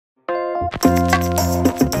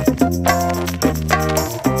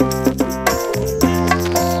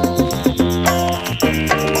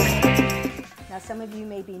Now, some of you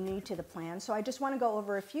may be new to the plan, so I just want to go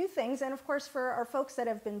over a few things. And of course, for our folks that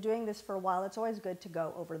have been doing this for a while, it's always good to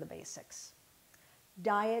go over the basics.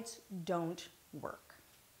 Diets don't work.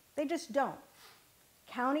 They just don't.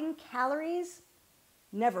 Counting calories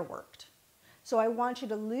never worked. So I want you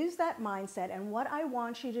to lose that mindset, and what I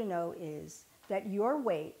want you to know is that your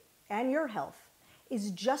weight and your health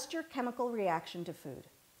is just your chemical reaction to food.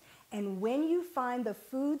 And when you find the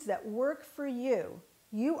foods that work for you,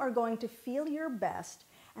 you are going to feel your best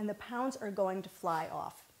and the pounds are going to fly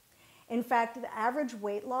off. In fact, the average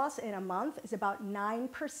weight loss in a month is about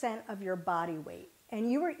 9% of your body weight. And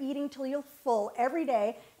you are eating till you're full every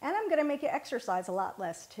day, and I'm gonna make you exercise a lot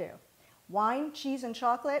less too. Wine, cheese, and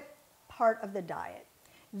chocolate, part of the diet.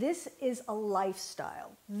 This is a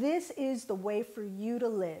lifestyle. This is the way for you to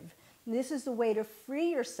live. This is the way to free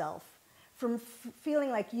yourself from feeling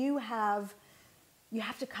like you have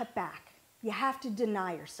to cut back. You have to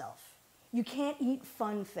deny yourself. You can't eat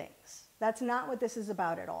fun things. That's not what this is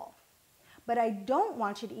about at all. But I don't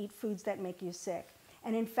want you to eat foods that make you sick.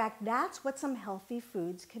 And in fact, that's what some healthy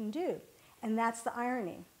foods can do. And that's the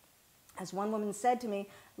irony. As one woman said to me,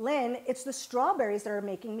 Lynn, it's the strawberries that are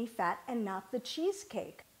making me fat and not the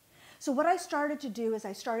cheesecake. So what I started to do is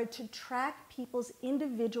I started to track people's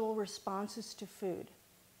individual responses to food.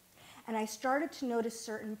 And I started to notice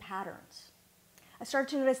certain patterns. I started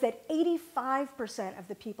to notice that 85% of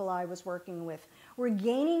the people I was working with were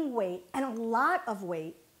gaining weight, and a lot of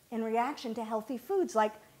weight, in reaction to healthy foods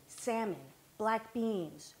like salmon, black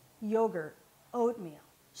beans, yogurt, oatmeal,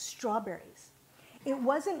 strawberries. It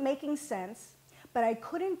wasn't making sense, but I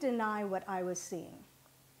couldn't deny what I was seeing.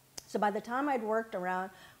 So by the time I'd worked with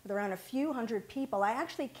around a few hundred people, I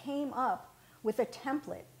actually came up with a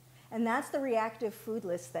template, and that's the reactive food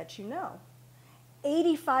list that you know.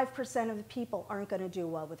 85% of the people aren't going to do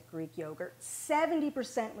well with Greek yogurt,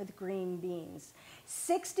 70% with green beans,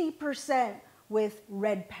 60% with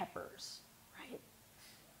red peppers, right?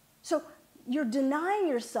 So you're denying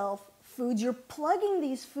yourself foods, you're plugging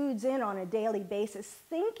these foods in on a daily basis,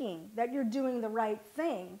 thinking that you're doing the right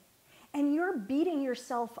thing, and you're beating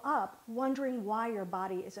yourself up, wondering why your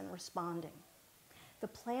body isn't responding. The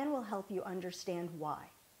plan will help you understand why.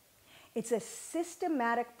 It's a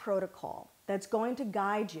systematic protocol that's going to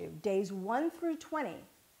guide you days 1 through 20,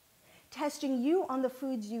 testing you on the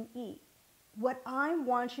foods you eat. What I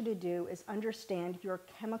want you to do is understand your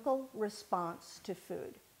chemical response to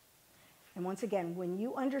food. And once again, when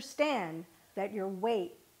you understand that your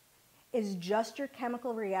weight is just your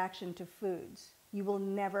chemical reaction to foods, you will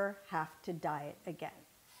never have to diet again.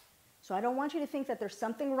 So I don't want you to think that there's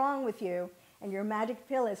something wrong with you and your magic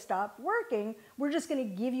pill has stopped working. We're just going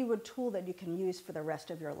to give you a tool that you can use for the rest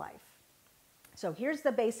of your life. So here's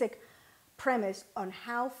the basic premise on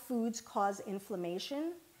how foods cause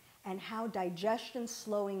inflammation and how digestion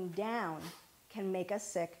slowing down can make us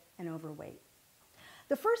sick and overweight.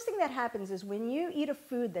 The first thing that happens is when you eat a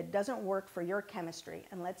food that doesn't work for your chemistry,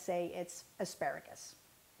 and let's say it's asparagus,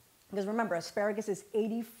 because remember, asparagus is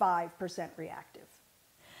 85% reactive.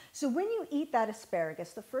 So when you eat that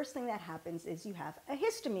asparagus, the first thing that happens is you have a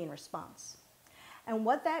histamine response. And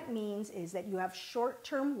what that means is that you have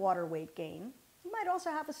short-term water weight gain. You might also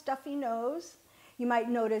have a stuffy nose. You might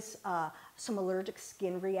notice some allergic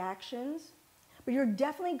skin reactions. But you're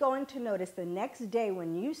definitely going to notice the next day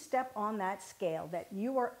when you step on that scale that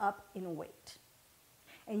you are up in weight.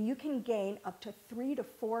 And you can gain up to 3 to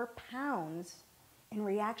 4 pounds in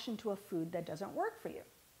reaction to a food that doesn't work for you.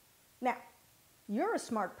 Now, you're a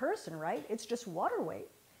smart person, right? It's just water weight.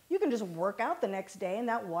 You can just work out the next day and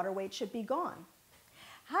that water weight should be gone.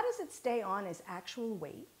 How does it stay on as actual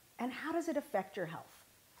weight, and how does it affect your health?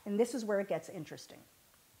 And this is where it gets interesting.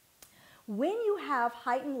 When you have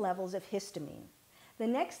heightened levels of histamine, the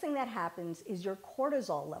next thing that happens is your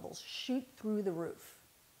cortisol levels shoot through the roof.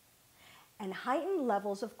 And heightened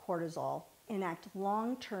levels of cortisol enact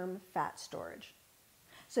long-term fat storage.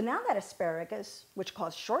 So now that asparagus, which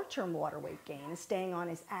caused short-term water weight gain, is staying on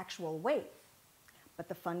as actual weight. But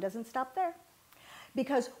the fun doesn't stop there.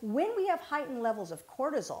 Because when we have heightened levels of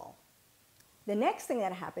cortisol, the next thing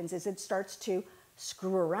that happens is it starts to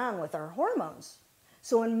screw around with our hormones.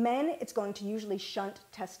 So in men, it's going to usually shunt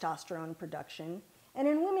testosterone production, and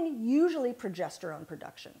in women, usually progesterone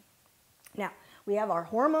production. Now, we have our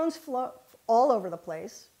hormones flow all over the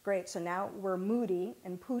place. Great, so now we're moody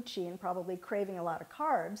and poochy and probably craving a lot of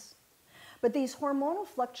carbs. But these hormonal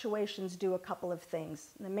fluctuations do a couple of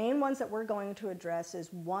things. The main ones that we're going to address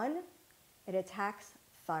is, one, it attacks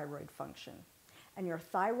thyroid function. And your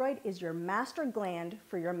thyroid is your master gland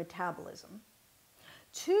for your metabolism.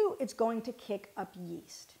 2, it's going to kick up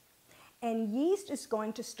yeast. And yeast is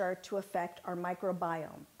going to start to affect our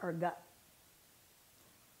microbiome, our gut.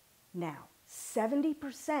 Now,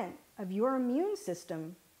 70% of your immune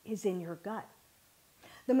system is in your gut.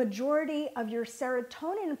 The majority of your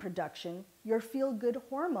serotonin production, your feel-good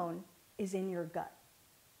hormone, is in your gut.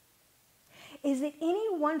 Is it any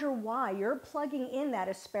wonder why you're plugging in that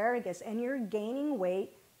asparagus and you're gaining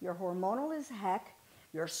weight, you're hormonal as heck,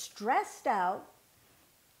 you're stressed out,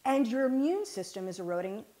 and your immune system is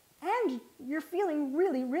eroding, and you're feeling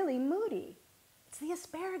really, really moody? It's the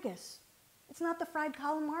asparagus. It's not the fried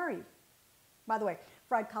calamari. By the way,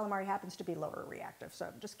 fried calamari happens to be lower reactive, so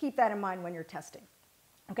just keep that in mind when you're testing.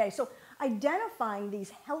 Okay, so identifying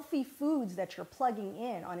these healthy foods that you're plugging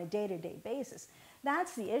in on a day-to-day basis,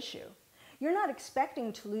 that's the issue. You're not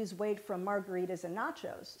expecting to lose weight from margaritas and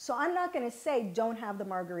nachos, so I'm not going to say don't have the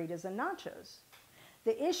margaritas and nachos.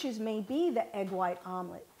 The issues may be the egg white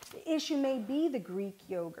omelet. The issue may be the Greek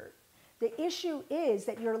yogurt. The issue is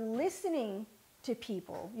that you're listening to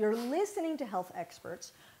people, you're listening to health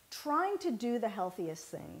experts, trying to do the healthiest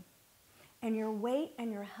thing, and your weight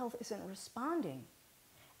and your health isn't responding.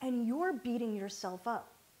 And you're beating yourself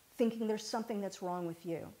up, thinking there's something that's wrong with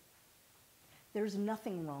you. There's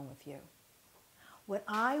nothing wrong with you. What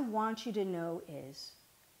I want you to know is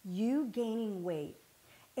you gaining weight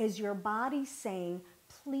is your body saying,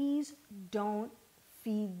 please don't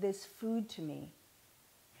feed this food to me.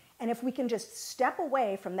 And if we can just step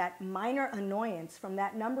away from that minor annoyance, from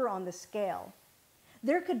that number on the scale,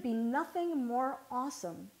 there could be nothing more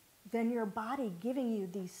awesome than your body giving you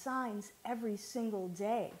these signs every single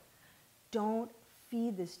day. Don't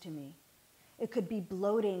feed this to me. It could be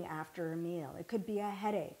bloating after a meal. It could be a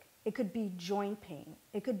headache. It could be joint pain.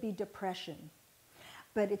 It could be depression.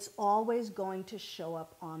 But it's always going to show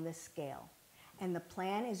up on the scale. And the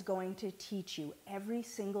plan is going to teach you every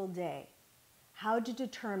single day how to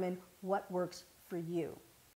determine what works for you.